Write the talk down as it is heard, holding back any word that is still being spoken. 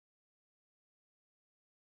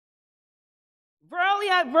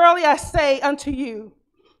verily I say unto you,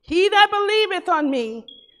 he that believeth on me,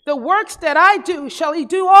 the works that I do shall he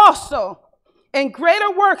do also, and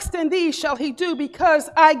greater works than these shall he do, because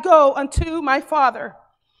I go unto my Father.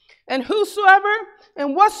 And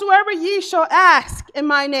whatsoever ye shall ask in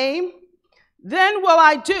my name, then will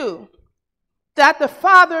I do, that the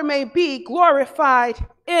Father may be glorified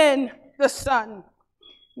in the Son.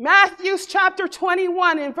 Matthew chapter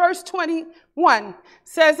 21 and verse 21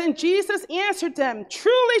 says, and Jesus answered them,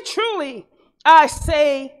 truly, truly, I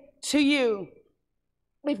say to you,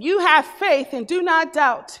 if you have faith and do not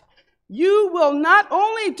doubt, you will not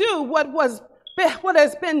only do what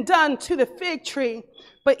has been done to the fig tree,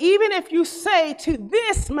 but even if you say to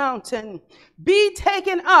this mountain, be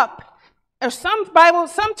taken up, or some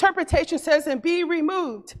interpretation says, and be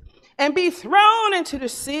removed, and be thrown into the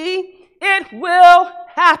sea, it will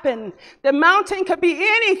happen. The mountain could be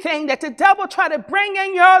anything that the devil tried to bring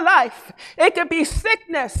in your life. It could be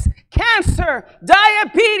sickness, cancer,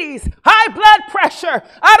 diabetes, high blood pressure.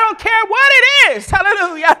 I don't care what it is.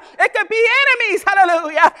 Hallelujah. It could be enemies.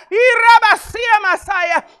 Hallelujah.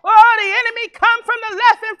 Oh, the enemy come from the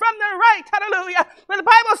left and from the right. Hallelujah. But the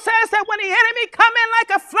Bible says that when the enemy come in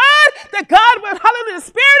like a flood, that God will, hallelujah,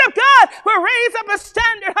 the Spirit of God will raise up a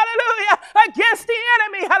standard, hallelujah, against the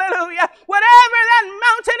enemy. Hallelujah. Whatever that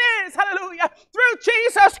mountain is, hallelujah, through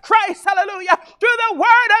Jesus Christ, hallelujah, through the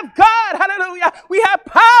word of God, hallelujah, we have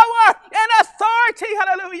power and authority,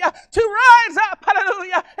 hallelujah, to rise up,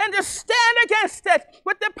 hallelujah, and to stand against it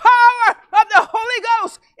with the power of the Holy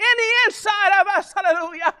Ghost in the inside of us,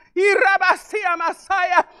 hallelujah.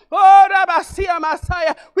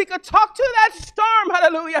 We could talk to that storm,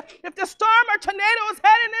 hallelujah. If the storm or tornado is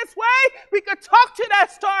heading this way, we could talk to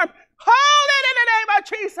that storm. Hold it in the name of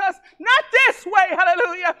Jesus. Not this way,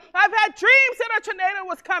 hallelujah. I've had dreams that a tornado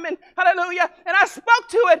was coming, hallelujah. And I spoke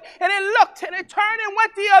to it, and it looked, and it turned and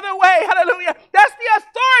went the other way, hallelujah. That's the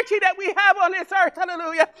authority that we have on this earth,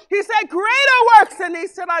 hallelujah. He said, greater works than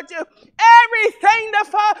these shall I do. Everything that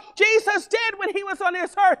Jesus did when he was on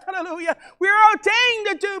this earth, hallelujah, we're ordained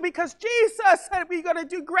to do because Jesus said we're going to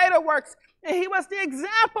do greater works. And he was the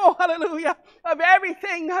example, hallelujah, of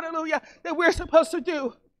everything, hallelujah, that we're supposed to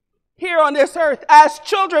do here on this earth as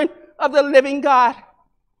children of the living God.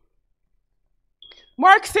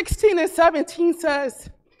 Mark 16 and 17 says,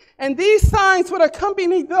 and these signs will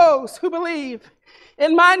accompany those who believe.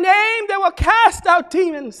 In my name they will cast out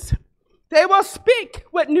demons. They will speak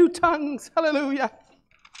with new tongues. Hallelujah.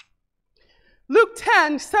 Luke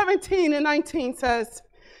 10, 17 and 19 says,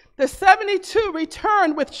 the 72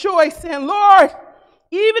 returned with joy, saying, Lord,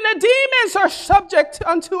 even the demons are subject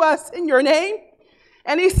unto us in your name.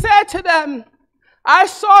 And he said to them, I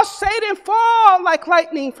saw Satan fall like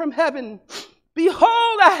lightning from heaven.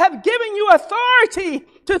 Behold, I have given you authority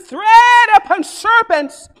to tread upon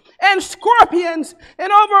serpents and scorpions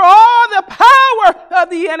and over all the power of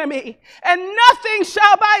the enemy. And nothing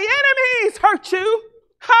shall by enemies hurt you.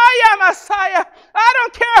 Hiya, Messiah. I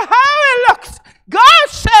don't care how it looks. God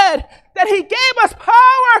said that he gave us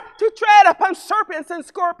power to tread upon serpents and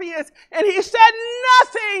scorpions. And he said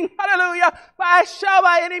nothing, hallelujah, shall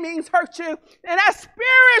by any means hurt you. And that's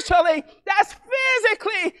spiritually, that's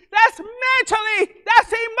physically, that's mentally,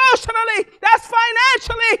 that's emotionally, that's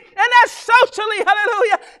financially, and that's socially,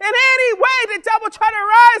 hallelujah. In any way the devil tried to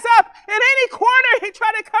rise up, in any corner he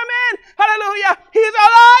tried to come in, hallelujah, he's a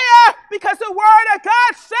liar because the word of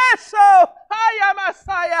God says so. Hiya,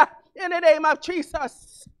 Messiah, in the name of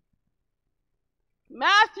Jesus.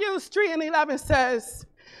 Matthew 3 and 11 says,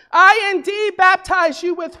 I indeed baptize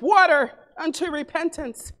you with water unto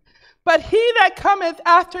repentance, but he that cometh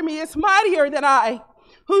after me is mightier than I,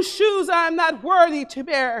 whose shoes I am not worthy to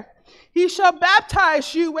bear. He shall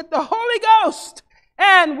baptize you with the Holy Ghost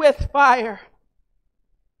and with fire.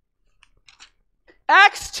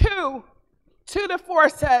 Acts 2,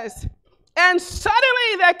 2-4 says, and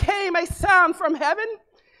suddenly there came a sound from heaven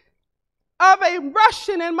of a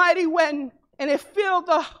rushing and mighty wind, and it filled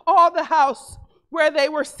all the house where they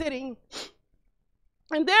were sitting.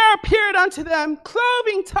 And there appeared unto them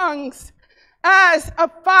cloven tongues as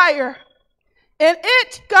of fire, and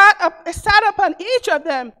it sat upon each of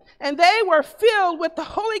them, and they were filled with the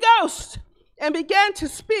Holy Ghost, and began to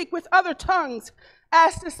speak with other tongues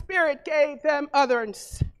as the Spirit gave them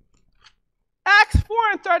utterance. Acts 4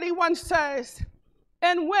 and 31 says,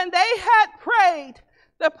 and when they had prayed,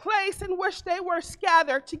 the place in which they were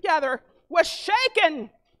gathered together was shaken,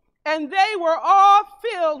 and they were all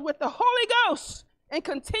filled with the Holy Ghost and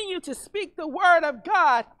continued to speak the word of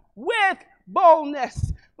God with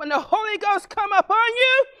boldness. When the Holy Ghost come upon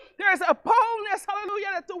you, There is a boldness,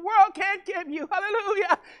 hallelujah, that the world can't give you.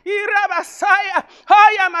 Hallelujah. You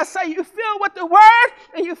fill with the word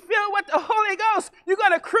and you fill with the Holy Ghost. You're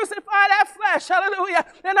going to crucify that flesh. Hallelujah.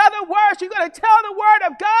 In other words, you're going to tell the word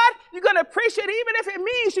of God. You're going to preach it even if it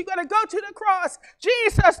means you're going to go to the cross.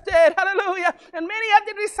 Jesus did. Hallelujah. And many of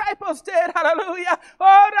the disciples did. Hallelujah.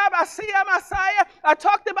 Oh, Rabasiya Messiah. I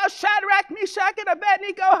talked about Shadrach, Meshach, and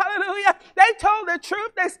Abednego. Hallelujah. They told the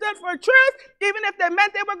truth. They stood for truth, even if they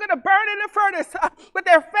meant they were going to burn in the furnace. But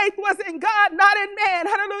their faith was in God, not in man.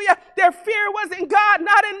 Hallelujah. Their fear was in God,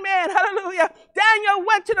 not in man. Hallelujah. Daniel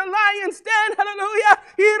went to the lion's den. Hallelujah.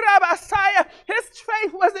 His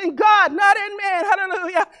faith was in God, not in man.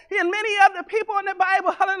 Hallelujah. And many of the people in the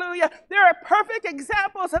Bible, hallelujah, there are perfect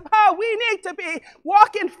examples of how we need to be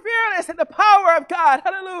walking fearless in the power of God.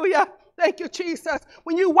 Hallelujah. Thank you, Jesus.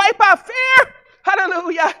 When you wipe out fear,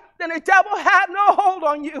 hallelujah, then the devil had no hold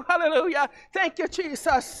on you. Hallelujah. Thank you,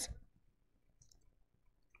 Jesus.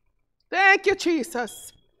 Thank you,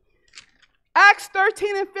 Jesus. Acts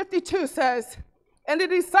 13:52 says, and the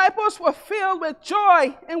disciples were filled with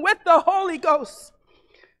joy and with the Holy Ghost.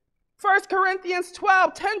 1 Corinthians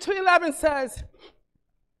 12:10-11 says,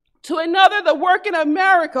 to another the working of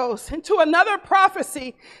miracles, and to another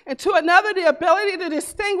prophecy, and to another the ability to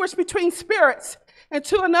distinguish between spirits, and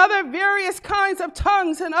to another various kinds of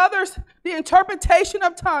tongues, and others the interpretation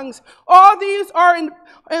of tongues. All these are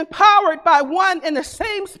empowered by one and the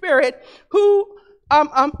same Spirit, who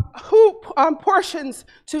portions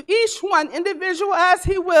to each one individual as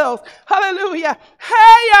he wills. Hallelujah.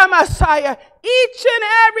 Hey, Messiah. Each and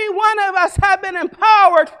every one of us have been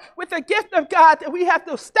empowered with the gift of God that we have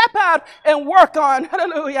to step out and work on.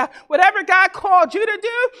 Hallelujah. Whatever God called you to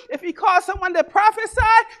do, if he called someone to prophesy,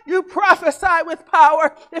 you prophesy with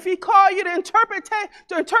power. If he called you to interpret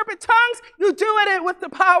tongues, you do it with the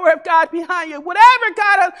power of God behind you.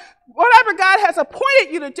 Whatever God has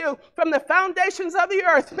appointed you to do from the foundations of the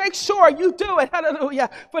earth, make sure you do it. Hallelujah.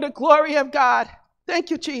 For the glory of God.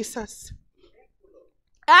 Thank you, Jesus.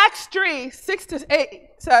 Acts 3:6-8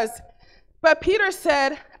 says, but Peter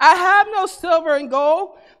said, I have no silver and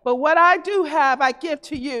gold, but what I do have I give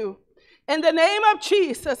to you. In the name of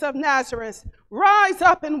Jesus of Nazareth, rise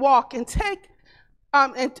up and walk. And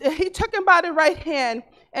and he took him by the right hand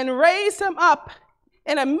and raised him up.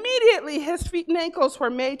 And immediately his feet and ankles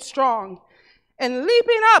were made strong. And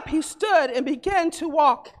leaping up, he stood and began to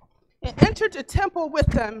walk, and entered the temple with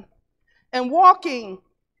them, and walking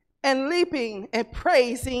and leaping and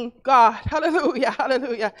praising God. Hallelujah,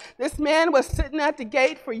 hallelujah. This man was sitting at the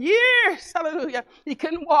gate for years. Hallelujah. He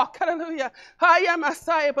couldn't walk. Hallelujah. Hiya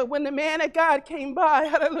Messiah. But when the man of God came by,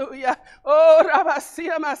 hallelujah. Oh,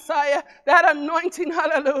 Rabasiya Messiah, that anointing,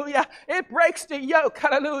 hallelujah. It breaks the yoke.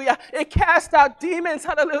 Hallelujah. It casts out demons.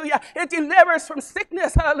 Hallelujah. It delivers from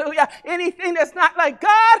sickness. Hallelujah. Anything that's not like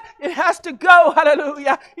God, it has to go.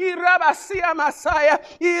 Hallelujah. Rabasiya Messiah.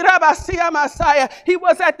 Rabasiya Messiah. He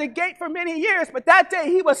was at the gate for many years, but that day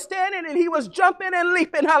he was standing and he was jumping and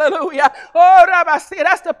leaping. Hallelujah. Oh, Rabbi,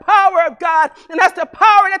 that's the power of God, and that's the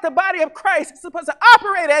power that the body of Christ is supposed to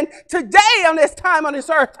operate in today on this time on this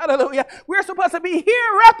earth. Hallelujah. We're supposed to be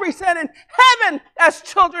here representing heaven as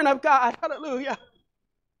children of God. Hallelujah.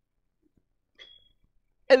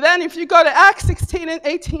 And then if you go to Acts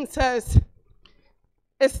 16:18 says,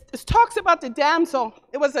 it talks about the damsel.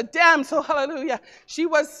 It was a damsel. Hallelujah. She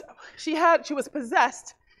was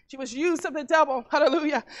possessed. She was used of the devil.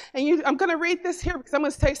 Hallelujah. And I'm going to read this here because I'm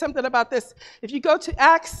going to say something about this. If you go to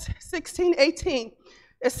Acts 16:18,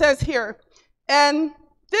 it says here, and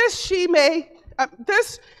this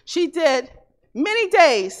she did many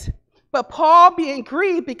days, but Paul being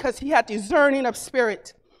grieved because he had discerning of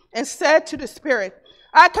spirit, and said to the spirit,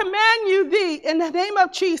 I command you thee in the name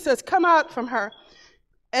of Jesus, come out from her.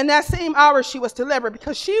 And that same hour she was delivered,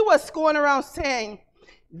 because she was going around saying,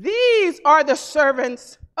 these are the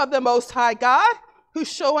servants of the Most High God, who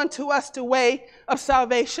show unto us the way of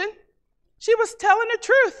salvation. She was telling the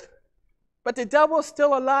truth, but the devil is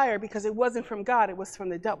still a liar, because it wasn't from God, it was from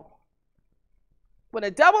the devil. When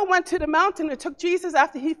the devil went to the mountain and took Jesus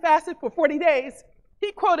after he fasted for 40 days,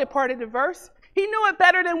 he quoted part of the verse. He knew it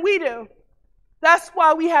better than we do. That's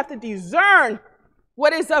why we have to discern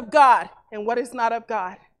what is of God and what is not of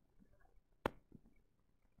God.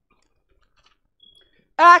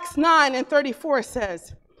 Acts 9:34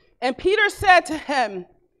 says, and Peter said to him,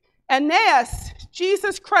 Aeneas,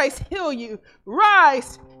 Jesus Christ heal you.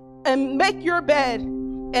 Rise and make your bed.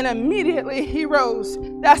 And immediately he rose.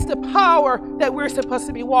 That's the power that we're supposed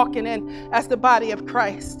to be walking in as the body of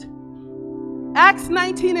Christ. Acts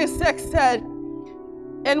 19:6 said,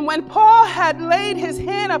 And when Paul had laid his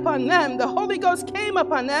hand upon them, the Holy Ghost came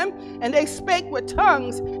upon them, and they spake with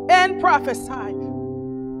tongues and prophesied.